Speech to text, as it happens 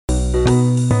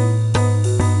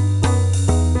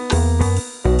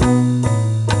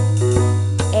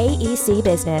AEC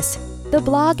Business, the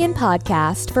blog and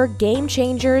podcast for game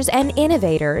changers and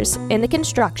innovators in the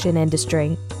construction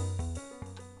industry.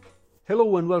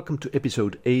 Hello and welcome to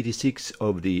episode 86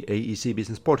 of the AEC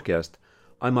Business Podcast.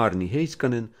 I'm Arni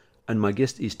Heiskanen and my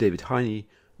guest is David Heine,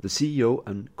 the CEO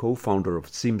and co-founder of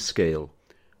SimScale.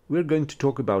 We're going to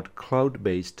talk about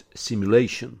cloud-based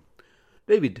simulation.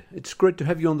 David, it's great to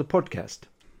have you on the podcast.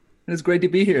 It's great to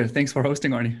be here. Thanks for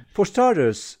hosting, Arnie. For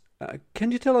starters,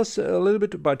 can you tell us a little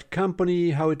bit about the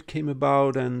company, how it came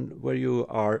about, and where you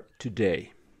are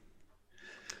today?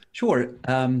 Sure.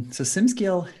 So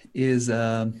SimScale is,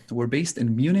 we're based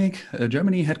in Munich,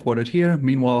 Germany, headquartered here.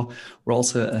 Meanwhile, we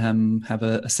also have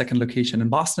a second location in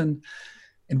Boston.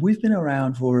 And we've been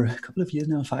around for a couple of years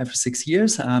now, 5 or 6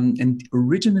 years. And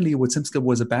originally what SimScale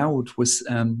was about was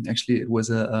it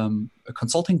was a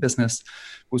consulting business.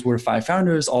 We're 5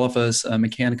 founders, all of us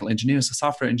mechanical engineers,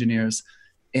 software engineers.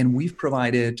 And we've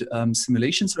provided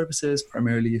simulation services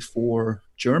primarily for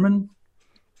German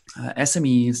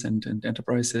SMEs and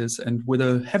enterprises, and with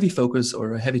a heavy focus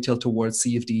or a heavy tilt towards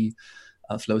CFD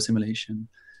flow simulation.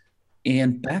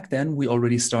 And back then, we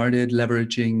already started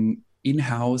leveraging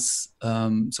in-house,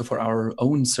 so for our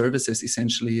own services,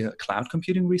 essentially cloud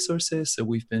computing resources. So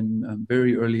we've been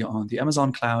very early on the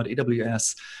Amazon cloud,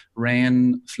 AWS,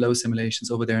 ran flow simulations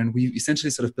over there. And we essentially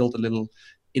sort of built a little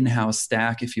in-house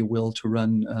stack, if you will, to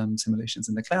run simulations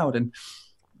in the cloud. And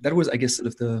that was, I guess, sort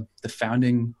of the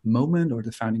founding moment or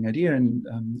the founding idea. And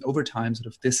over time, sort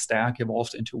of this stack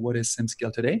evolved into what is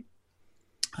SimScale today.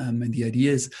 And the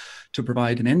idea is to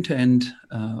provide an end-to-end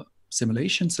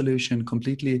simulation solution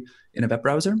completely in a web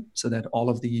browser, so that all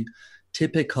of the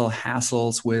typical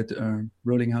hassles with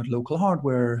rolling out local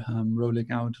hardware,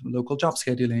 rolling out local job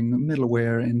scheduling,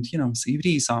 middleware, and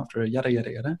CFD software, yada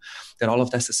yada yada, that all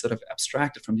of this is sort of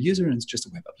abstracted from the user and it's just a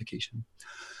web application.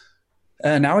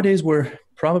 Nowadays, we're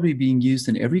probably being used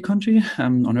in every country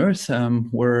on Earth.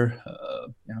 We're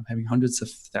having hundreds of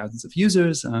thousands of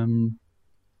users,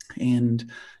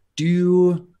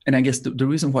 and I guess the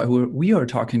reason why we are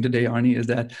talking today, Arnie, is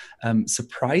that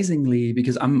surprisingly,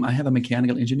 because I have a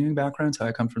mechanical engineering background, so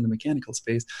I come from the mechanical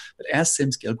space, but as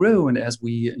SimScale grew and as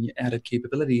we added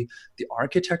capability, the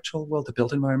architectural world, the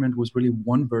built environment was really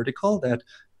one vertical that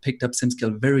picked up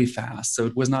SimScale very fast. So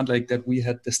it was not like that we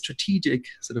had the strategic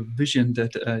sort of vision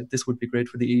that this would be great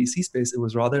for the AEC space. It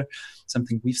was rather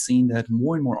something we've seen that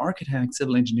more and more architects,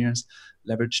 civil engineers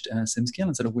leveraged SimScale,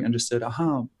 and sort of we understood,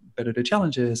 better the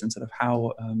challenges and sort of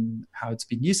how it's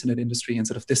being used in that industry. And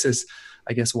sort of this is,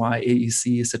 I guess, why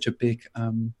AEC is such a big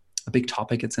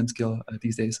topic at SimScale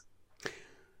these days.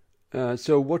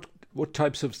 So what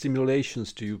types of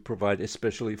simulations do you provide,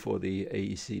 especially for the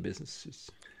AEC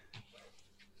businesses?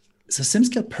 So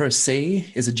SimScale per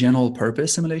se is a general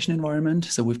purpose simulation environment.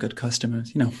 So we've got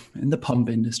customers, in the pump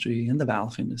industry, in the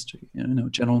valve industry,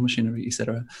 general machinery,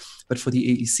 etc. But for the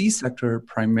AEC sector,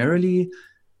 primarily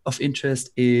of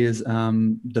interest is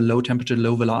the low temperature,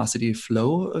 low velocity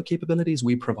flow capabilities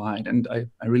we provide. And I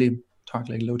really talk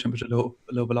like low temperature, low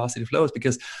velocity flows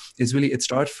because it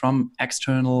starts from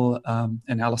external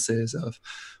analysis of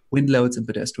wind loads and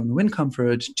pedestrian wind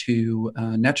comfort to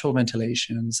natural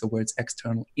ventilation, so where it's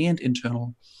external and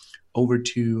internal, over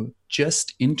to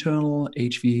just internal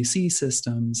HVAC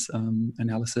systems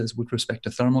analysis with respect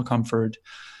to thermal comfort,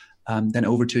 then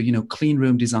over to clean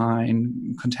room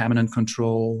design, contaminant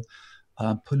control,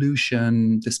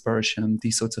 pollution, dispersion,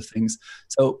 these sorts of things.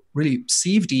 So really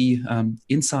CFD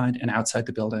inside and outside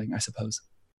the building, I suppose.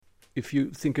 If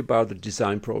you think about the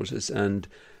design process and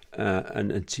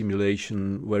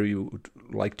simulation, where you would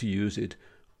like to use it,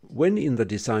 when in the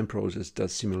design process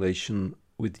does simulation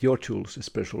with your tools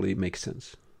especially make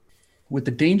sense? With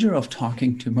the danger of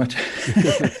talking too much,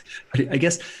 I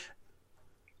guess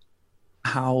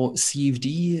how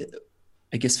CFD,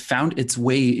 found its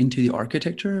way into the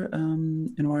architecture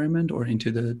environment or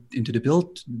into the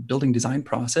building design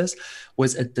process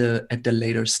was at the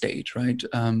later stage, right?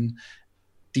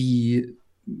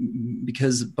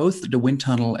 Because both the wind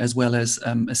tunnel as well as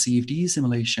a CFD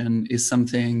simulation is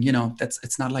something,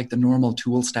 it's not like the normal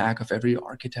tool stack of every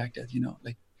architect,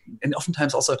 and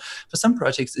oftentimes also for some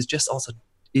projects, it just also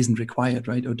isn't required,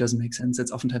 right? Or doesn't make sense.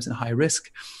 It's oftentimes in high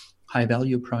risk, high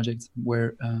value projects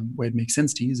where it makes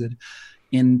sense to use it.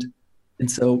 And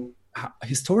so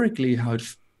historically, how it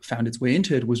found its way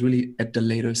into it was really at the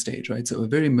later stage, right? So a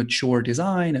very mature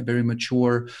design, a very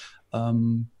mature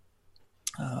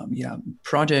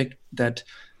project that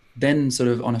then sort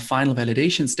of on a final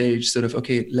validation stage, sort of,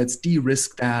 okay, let's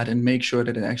de-risk that and make sure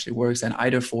that it actually works, and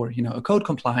either for, a code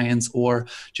compliance or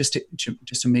just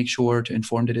to make sure to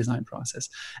inform the design process.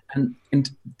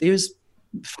 And there's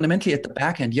fundamentally at the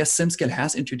back end, yes, SimScale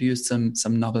has introduced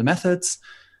some novel methods,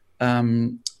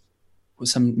 some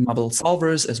novel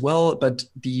solvers as well, but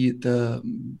the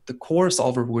core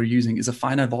solver we're using is a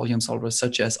finite volume solver,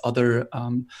 such as other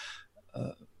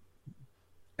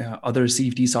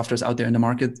CFD softwares out there in the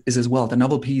market is as well. The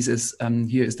novel piece is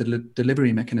here is the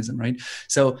delivery mechanism, right?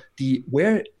 So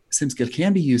where SimScale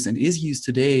can be used and is used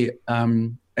today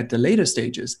at the later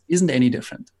stages isn't any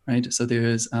different, right? So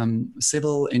there's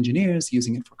civil engineers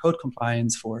using it for code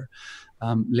compliance, for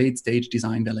late stage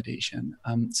design validation.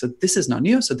 So this is not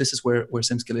new. So this is where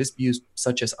SimScale is used,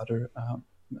 such as other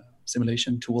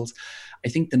simulation tools. I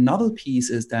think the novel piece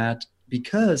is that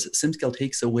because SimScale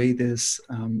takes away this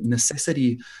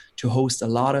necessity to host a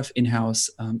lot of in-house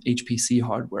HPC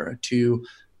hardware to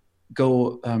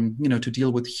go, to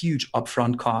deal with huge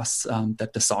upfront costs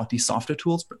that these software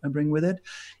tools bring with it,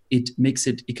 it makes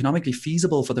it economically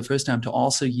feasible for the first time to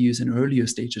also use in earlier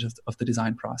stages of the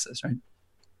design process, right?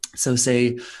 So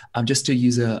say, just to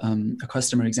use a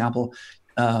customer example,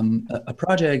 a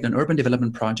project, an urban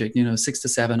development project, 6 to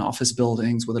 7 office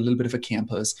buildings with a little bit of a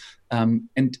campus.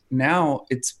 And now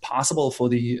it's possible for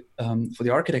the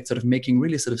architect sort of making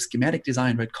really sort of schematic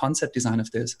design, right, concept design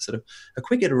of this, sort of a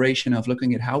quick iteration of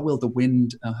looking at how will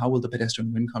the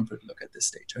pedestrian wind comfort look at this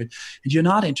stage, right? And you're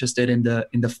not interested in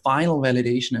the final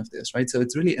validation of this, right? So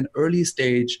it's really an early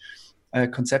stage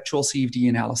conceptual CFD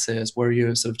analysis where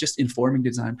you're sort of just informing the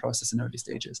design process in early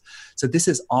stages. So this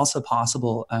is also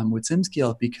possible with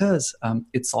SimScale because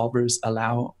its solvers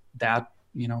allow that,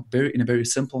 in a very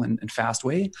simple and fast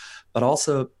way, but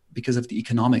also because of the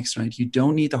economics, right? You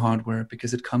don't need the hardware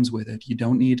because it comes with it. You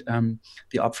don't need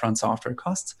the upfront software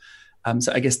costs.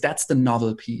 So I guess that's the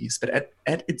novel piece. But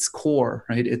at its core,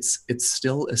 right, it's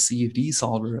still a CFD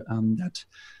solver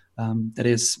that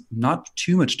is not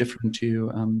too much different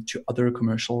to other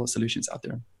commercial solutions out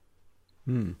there.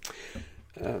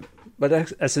 But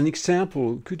as an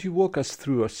example, could you walk us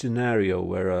through a scenario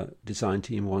where a design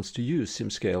team wants to use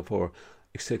SimScale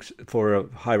for a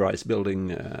high-rise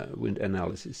building wind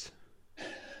analysis?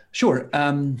 Sure.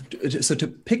 So to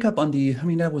pick up on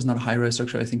that was not a high-rise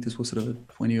structure. I think this was sort of a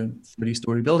 20 or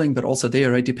 30-story building, but also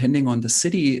there, right, depending on the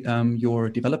city you're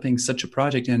developing such a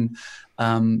project in,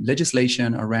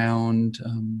 legislation around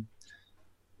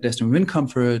pedestrian wind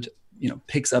comfort,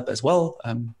 picks up as well.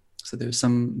 So there's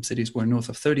some cities where north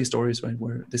of 30 stories, right,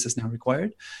 where this is now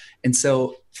required. And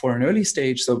so for an early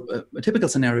stage, so a typical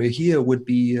scenario here would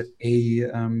be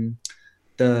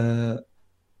the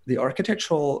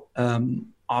architectural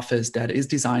office that is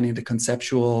designing the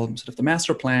conceptual sort of the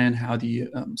master plan, how the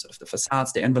sort of the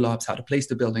facades, the envelopes, how to place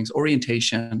the buildings,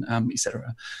 orientation,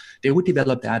 etc. They would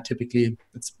develop that typically.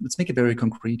 Let's make it very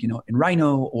concrete, in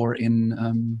Rhino or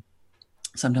in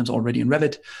sometimes already in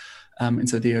Revit. And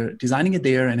so they're designing it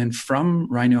there, and then from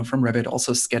Rhino, from Revit,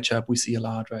 also SketchUp we see a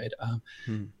lot, right?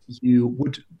 You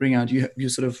would bring out you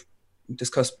sort of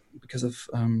discuss because of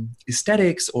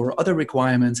aesthetics or other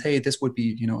requirements. Hey, this would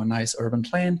be a nice urban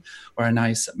plan or a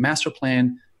nice master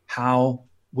plan. How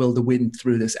will the wind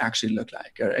through this actually look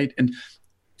like? All right, and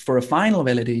for a final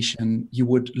validation, you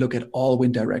would look at all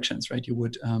wind directions, right? You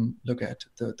would look at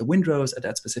the windrows at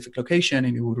that specific location,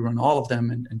 and you would run all of them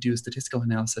and do a statistical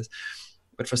analysis.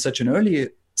 But for such an early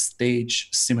stage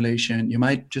simulation, you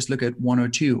might just look at 1 or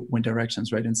 2 wind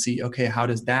directions, right, and see, okay, how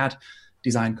does that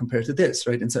design compared to this,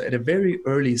 right? And so at a very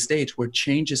early stage where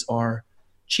changes are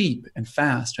cheap and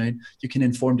fast, right, you can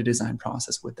inform the design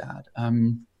process with that.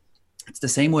 It's the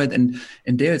same with, and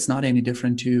there it's not any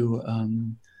different to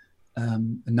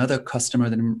another customer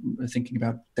that I'm thinking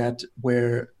about, that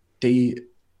where they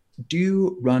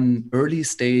do run early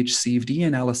stage CFD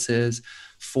analysis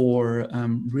for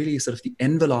really sort of the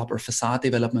envelope or facade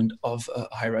development of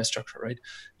a high-rise structure, right?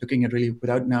 Looking at really,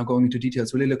 without now going into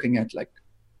details, really looking at like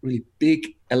really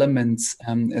big elements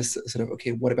as sort of,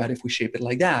 okay, what about if we shape it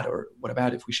like that? Or what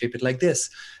about if we shape it like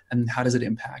this? And how does it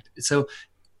impact? So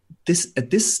at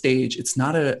this stage, it's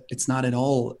not at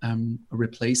all a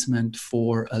replacement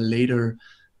for a later,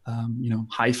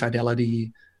 high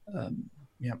fidelity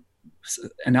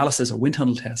analysis or wind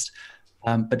tunnel test.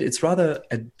 But it's rather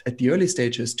at the early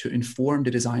stages to inform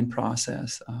the design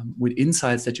process with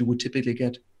insights that you would typically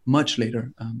get much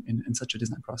later in such a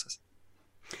design process.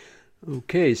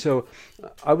 Okay, so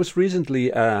I was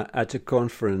recently at a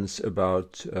conference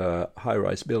about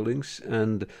high-rise buildings,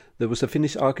 and there was a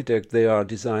Finnish architect. They are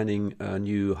designing a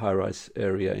new high-rise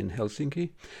area in Helsinki,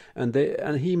 and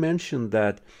he mentioned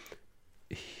that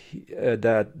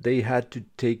they had to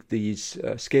take these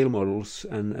scale models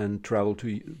and travel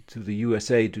to the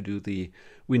USA to do the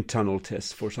wind tunnel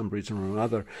test for some reason or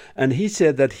another. And he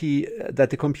said that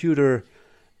the computer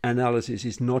analysis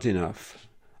is not enough.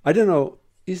 I don't know,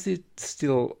 is it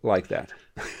still like that?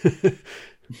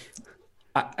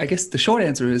 I guess the short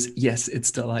answer is yes, it's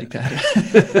still like that.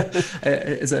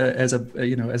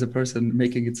 as a person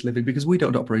making its living, because we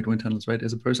don't operate wind tunnels, right?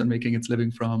 As a person making its living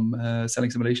from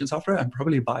selling simulation software, I'm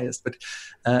probably biased, but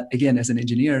again, as an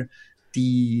engineer,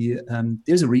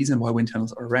 there's a reason why wind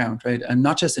tunnels are around, right? And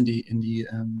not just in the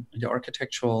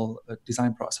architectural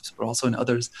design process, but also in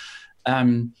others.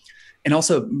 And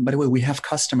also, by the way, we have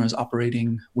customers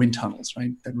operating wind tunnels,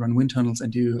 right? That run wind tunnels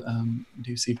and do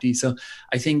CFD. So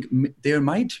I think there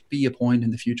might be a point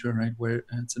in the future, right, where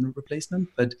it's a replacement,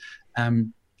 but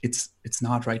it's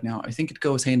not right now. I think it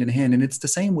goes hand in hand, and it's the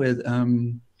same with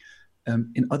in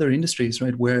other industries,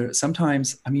 right? Where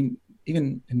sometimes, I mean,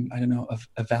 even in, I don't know,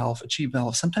 a cheap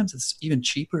valve, sometimes it's even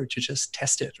cheaper to just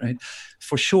test it, right?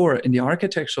 For sure, in the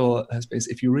architectural space,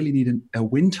 if you really need a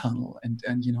wind tunnel and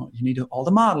you need all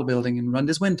the model building and run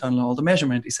this wind tunnel, all the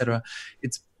measurement, etc.,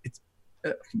 it's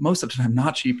most of the time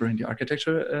not cheaper in the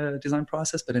architecture design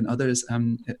process, but in others,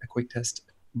 a quick test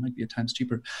might be at times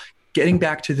cheaper. Getting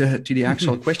back to the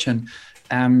actual question,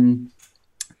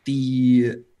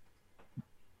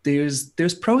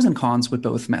 there's pros and cons with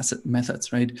both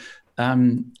methods, right?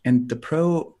 And the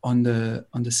pro on the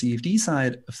CFD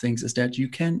side of things is that you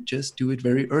can just do it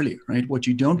very early, right? What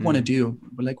you don't want to do,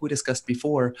 like we discussed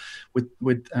before, with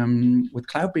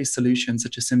cloud-based solutions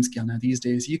such as SimScale. Now these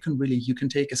days, you can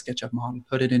take a SketchUp model,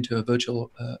 put it into a virtual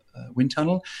wind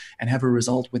tunnel, and have a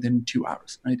result within 2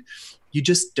 hours, right? You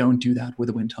just don't do that with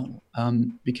a wind tunnel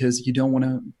because you don't want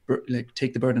to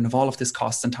take the burden of all of this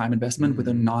cost and time investment with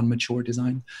a non-mature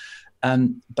design.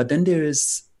 But then there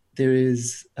is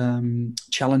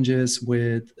challenges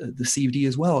with the CFD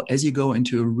as well. As you go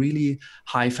into a really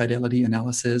high fidelity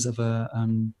analysis of a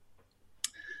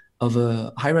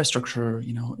high-rise structure,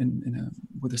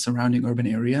 with a surrounding urban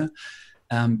area,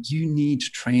 you need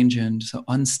transient, so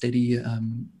unsteady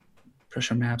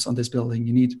pressure maps on this building.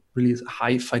 You need really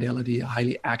high fidelity,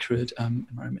 highly accurate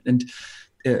environment and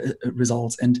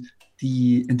results. And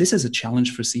this is a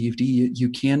challenge for CFD. You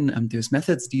can there's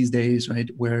methods these days, right,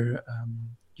 where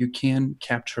you can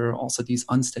capture also these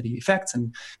unsteady effects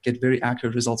and get very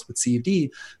accurate results with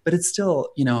CFD, but it's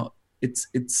still,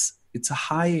 it's a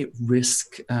high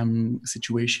risk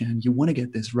situation. You want to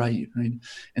get this right?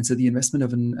 And so the investment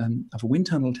of a wind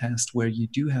tunnel test where you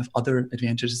do have other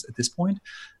advantages at this point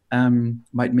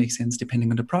might make sense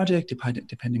depending on the project,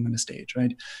 depending on the stage,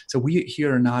 right? So we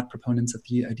here are not proponents of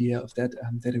the idea of that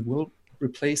it will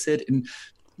replace it. And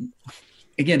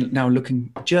again, now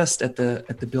looking just at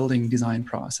the building design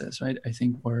process, right? I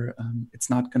think where it's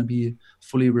not going to be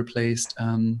fully replaced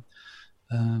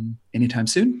anytime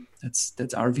soon.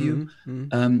 That's our view.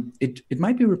 It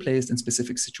might be replaced in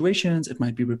specific situations. It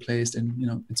might be replaced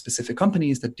in specific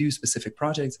companies that do specific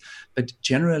projects. But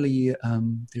generally,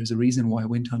 there's a reason why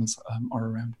wind tunnels are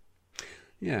around.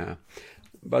 Yeah,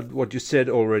 but what you said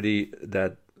already,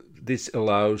 that this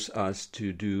allows us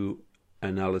to do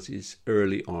analysis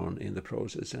early on in the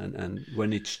process and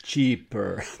when it's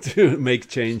cheaper to make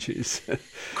changes.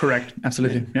 Correct.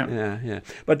 Absolutely. Yeah.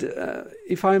 But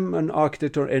if I'm an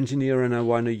architect or engineer and I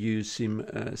want to use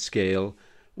SimScale,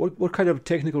 what kind of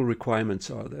technical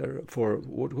requirements are there for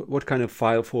what kind of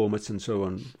file formats and so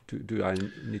on do I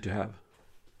need to have?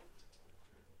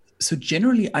 So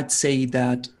generally, I'd say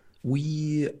that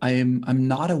I'm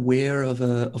not aware of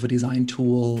a design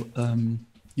tool,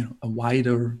 a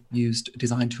wider used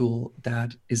design tool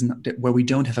that is not, where we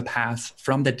don't have a path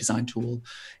from that design tool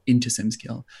into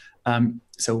SimScale.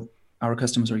 So our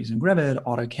customers are using Revit,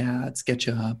 AutoCAD,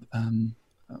 SketchUp,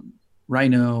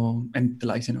 Rhino, and the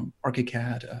likes,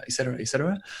 ArchiCAD, et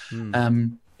cetera.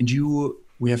 And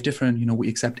we have different, we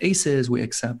accept ACES, we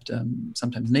accept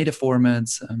sometimes native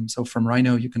formats. So from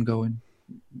Rhino, you can go in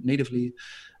natively,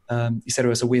 et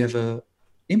cetera. So we have a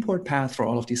import path for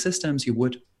all of these systems. You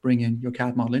would bring in your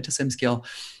CAD model into SimScale.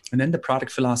 And then the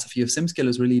product philosophy of SimScale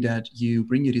is really that you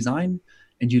bring your design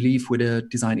and you leave with a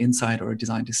design insight or a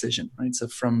design decision, right? So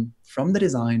from the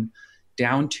design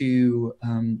down to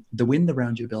the wind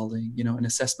around your building, an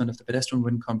assessment of the pedestrian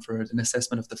wind comfort, an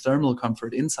assessment of the thermal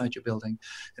comfort inside your building,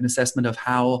 an assessment of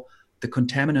how the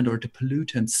contaminant or the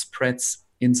pollutant spreads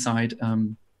inside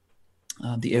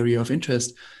the area of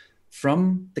interest.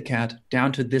 From the CAD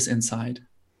down to this insight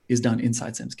is done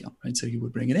inside SimScale, right? So you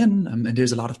would bring it in, and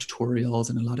there's a lot of tutorials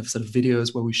and a lot of sort of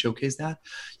videos where we showcase that.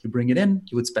 You bring it in,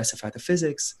 you would specify the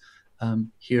physics.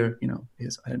 Here,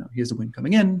 here's the wind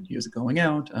coming in, here's it going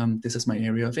out. This is my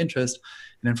area of interest.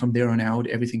 And then from there on out,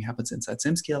 everything happens inside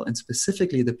SimScale, and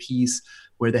specifically the piece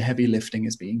where the heavy lifting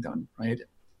is being done, right?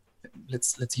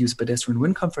 let's use pedestrian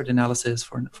wind comfort analysis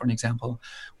for an example,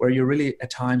 where you're really at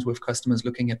times with customers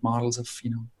looking at models of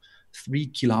 3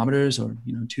 kilometers or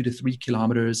 2 to 3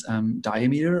 kilometers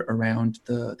diameter around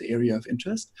the area of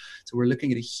interest. So we're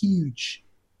looking at a huge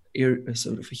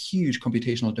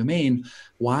computational domain,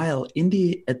 while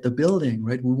at the building,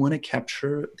 right, we want to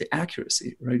capture the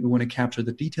accuracy, right? We want to capture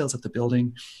the details of the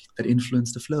building that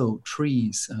influence the flow,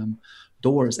 trees,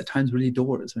 doors, at times really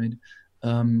doors, right?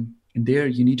 And there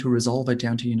you need to resolve it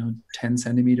down to 10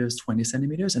 centimeters, 20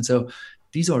 centimeters. And so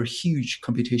these are huge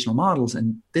computational models,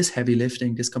 and this heavy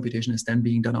lifting, this computation is then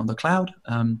being done on the cloud.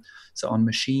 So on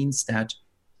machines that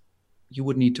you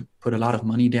would need to put a lot of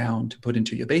money down to put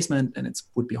into your basement, and it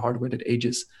would be hardware that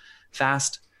ages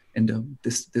fast. And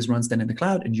this runs then in the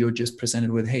cloud, and you're just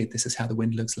presented with, hey, this is how the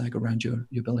wind looks like around your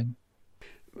building.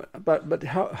 But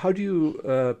how do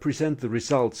you present the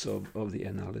results of the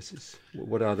analysis?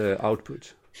 What are the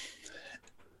outputs?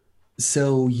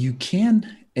 So you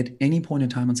can, at any point in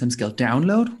time on SimScale,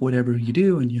 download whatever you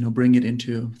do and bring it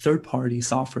into third-party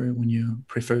software when you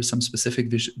prefer some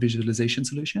specific visualization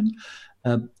solution.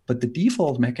 But the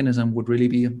default mechanism would really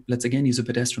be, let's again use a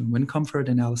pedestrian wind comfort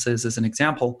analysis as an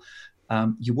example.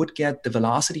 You would get the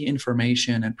velocity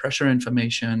information and pressure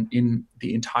information in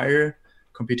the entire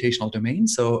computational domain,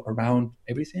 so around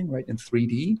everything, right, in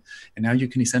 3D. And now you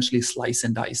can essentially slice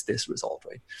and dice this result,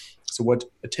 right? So what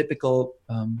a typical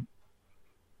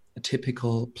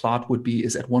plot would be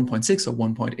is at 1.6 or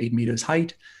 1.8 meters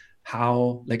height,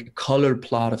 how like a color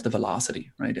plot of the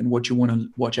velocity, right? And what you want to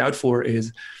watch out for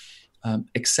is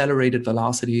accelerated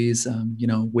velocities,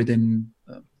 within,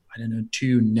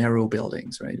 2 narrow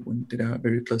buildings, right? When they are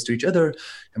very close to each other,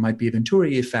 there might be a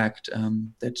Venturi effect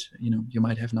that, you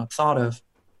might have not thought of,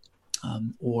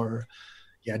 or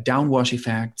downwash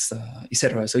effects,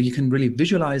 etc. So you can really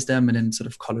visualize them and then sort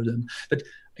of color them. But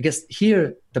I guess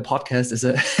here the podcast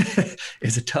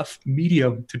is a tough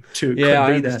medium to convey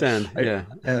I understand.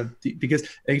 That. Because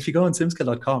if you go on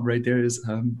simscale.com, right, there is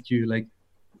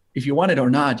if you want it or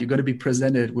not, you're going to be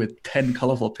presented with 10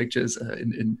 colorful pictures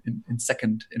in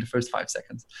the first 5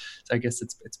 seconds. So I guess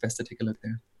it's best to take a look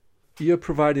there. You're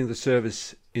providing the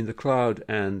service in the cloud,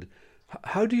 and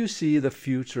how do you see the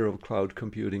future of cloud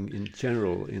computing in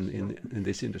general in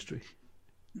this industry?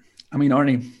 I mean,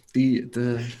 Arnie,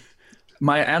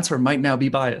 my answer might now be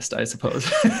biased, I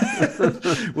suppose.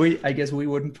 I guess we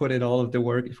wouldn't put in all of the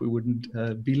work if we wouldn't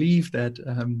believe that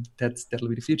that'll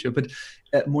be the future. But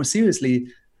more seriously,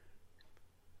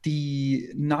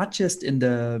 not just in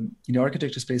the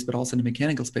architecture space, but also in the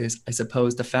mechanical space, I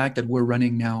suppose the fact that we're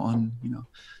running now on,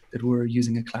 that we're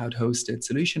using a cloud-hosted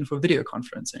solution for video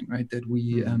conferencing, right? That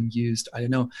we used,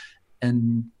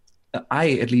 and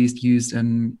I at least used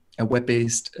a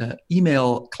web-based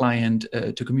email client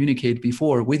to communicate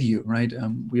before with you, right?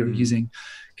 We are using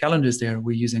calendars there.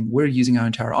 We're using our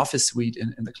entire Office suite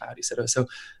in the cloud, etc. So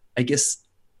I guess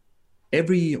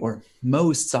every or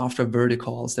most software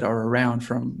verticals that are around,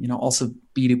 from also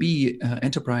B2B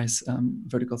enterprise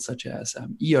verticals such as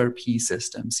ERP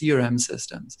systems, CRM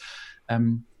systems,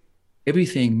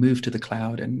 everything moved to the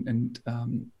cloud, and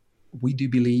we do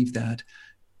believe that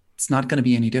it's not going to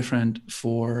be any different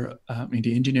for in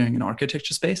the engineering and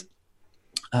architecture space.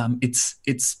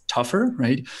 It's tougher,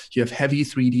 right? You have heavy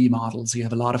 3D models. You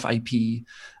have a lot of IP.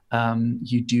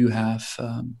 You do have,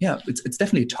 it's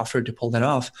definitely tougher to pull that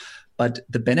off, but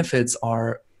the benefits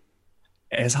are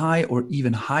as high or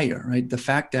even higher, right? The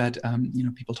fact that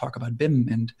people talk about BIM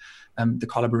and the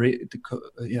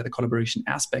collaboration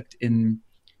aspect in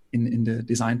the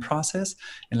design process,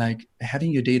 and like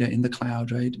having your data in the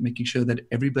cloud, right? Making sure that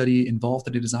everybody involved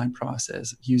in the design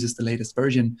process uses the latest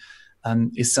version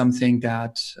is something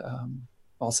that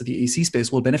also the AC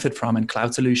space will benefit from, and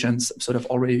cloud solutions sort of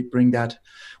already bring that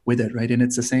with it, right? And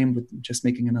it's the same with, just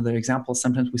making another example,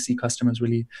 sometimes we see customers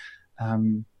really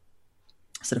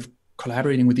sort of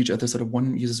collaborating with each other. Sort of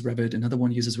one uses Revit, another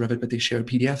one uses Revit, but they share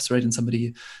PDFs, right? And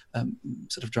somebody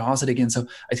sort of draws it again. So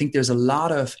I think there's a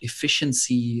lot of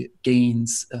efficiency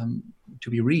gains to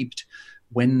be reaped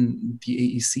when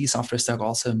the AEC software stack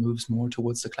also moves more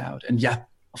towards the cloud. And yeah,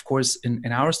 of course,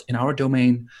 in our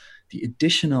domain, the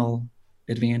additional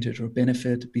advantage or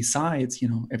benefit, besides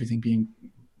everything being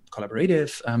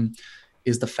collaborative,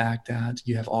 is the fact that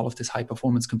you have all of this high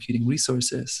performance computing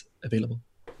resources available.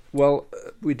 Well,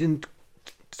 we didn't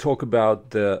talk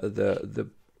about the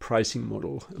pricing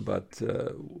model, but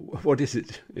what is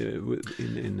it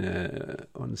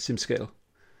on SimScale?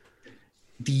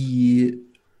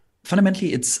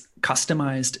 Fundamentally, it's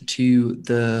customized to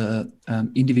the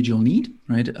individual need,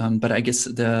 right? But I guess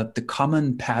the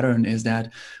common pattern is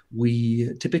that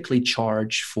we typically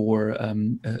charge for a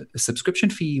subscription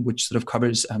fee, which sort of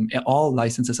covers all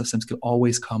licenses of SimScale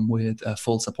always come with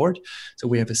full support. So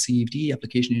we have a CFD,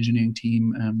 application engineering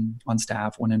team on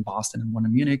staff, one in Boston and one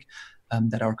in Munich,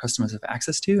 that our customers have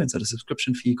access to. And so the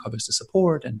subscription fee covers the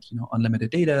support and unlimited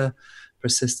data,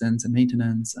 persistence and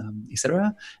maintenance,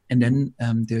 etc. And then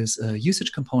there's a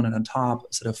usage component on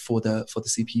top, sort of for the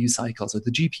CPU cycles or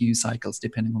the GPU cycles,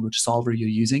 depending on which solver you're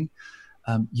using,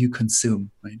 you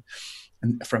consume, right?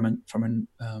 And from an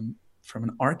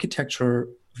architecture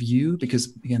view,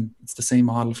 because again, it's the same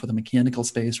model for the mechanical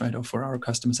space, right, or for our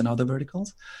customers and other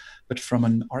verticals. But from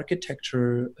an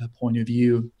architecture point of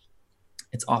view,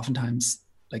 it's oftentimes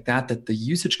like that the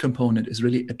usage component is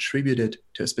really attributed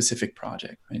to a specific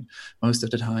project, right? Most of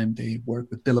the time they work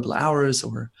with billable hours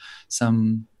or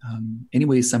some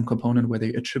component where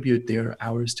they attribute their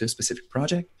hours to a specific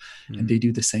project. And they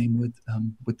do the same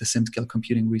with the SimScale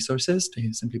computing resources. They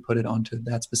simply put it onto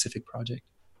that specific project.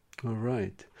 All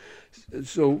right.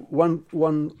 So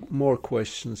one more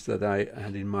questions that I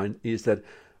had in mind is that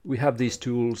we have these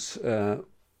tools,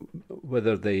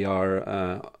 whether they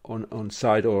are on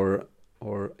site or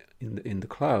in the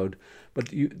cloud, but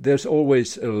there's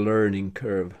always a learning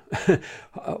curve.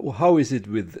 How is it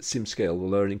with SimScale, the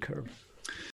learning curve?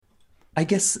 I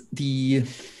guess the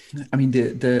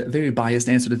very biased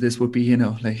answer to this would be,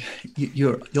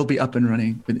 you'll be up and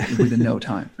running within no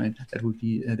time, right? That would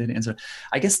be the answer.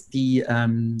 I guess the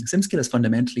SimScale is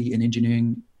fundamentally an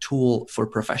engineering tool for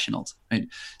professionals, right?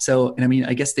 So,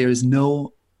 I guess there is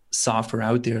no software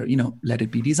out there, let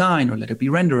it be design or let it be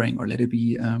rendering or let it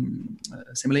be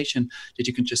simulation that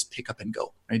you can just pick up and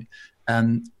go, right?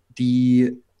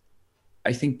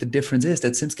 I think the difference is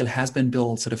that SimScale has been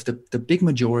built, sort of the big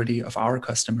majority of our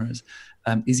customers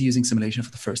is using simulation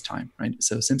for the first time, right?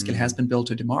 So SimScale has been built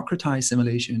to democratize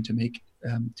simulation, to make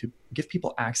to give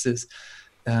people access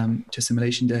to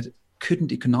simulation that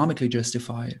couldn't economically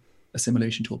justify a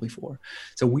simulation tool before.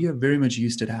 So we are very much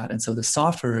used to that. And so the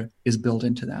software is built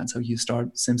into that. So you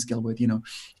start SimScale with,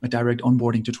 a direct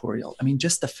onboarding tutorial.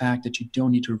 Just the fact that you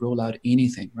don't need to roll out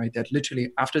anything, right? That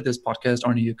literally after this podcast,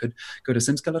 Arne, you could go to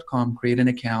simscale.com, create an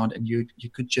account, and you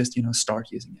could just,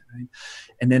 start using it, right?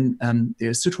 And then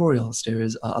there's tutorials. There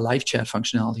is a live chat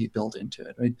functionality built into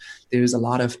it, right? There's a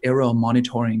lot of error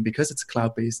monitoring because it's a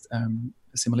cloud-based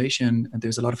simulation, and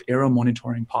there's a lot of error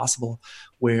monitoring possible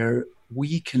where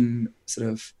we can sort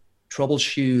of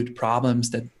troubleshoot problems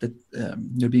that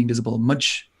they're being visible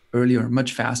much earlier,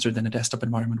 much faster than a desktop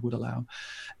environment would allow.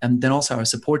 And then also our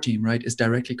support team, right, is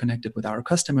directly connected with our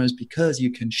customers because you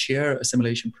can share a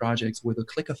simulation projects with a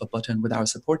click of a button with our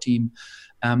support team.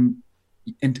 And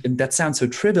that sounds so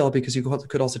trivial because you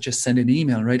could also just send an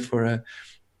email, right, for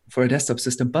a desktop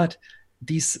system. But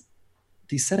these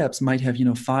setups might have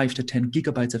 5 to 10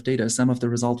 gigabytes of data. Some of the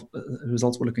results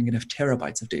we're looking at have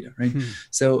terabytes of data, right?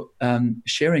 So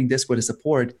sharing this with a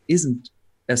support isn't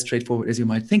as straightforward as you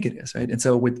might think it is, right? And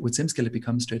so with SimScale, it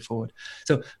becomes straightforward.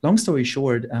 So long story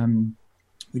short,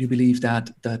 we do believe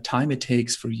that the time it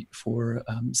takes for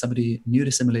somebody new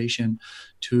to simulation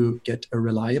to get a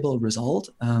reliable result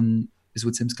is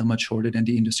with SimScale much shorter than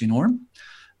the industry norm.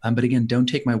 But again, don't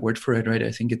take my word for it, right?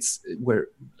 I think it's where,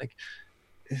 like,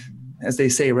 as they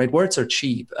say, right, words are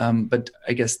cheap. But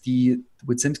I guess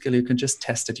with SimScale, you can just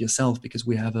test it yourself because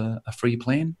we have a free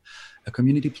plan, a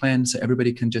community plan, so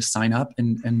everybody can just sign up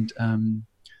and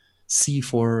see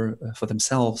for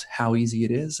themselves how easy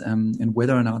it is and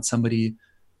whether or not somebody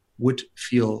would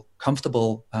feel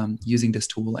comfortable using this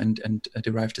tool and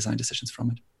derive design decisions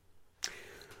from it.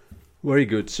 Very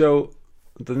good. So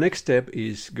the next step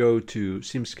is go to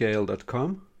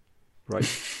simscale.com. Right.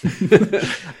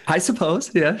 I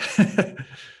suppose, yeah.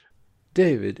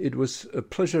 David, it was a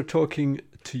pleasure talking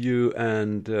to you,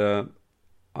 and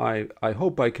I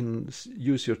hope I can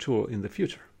use your tool in the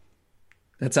future.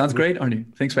 That sounds great,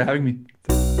 Arne. Thanks for having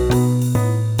me.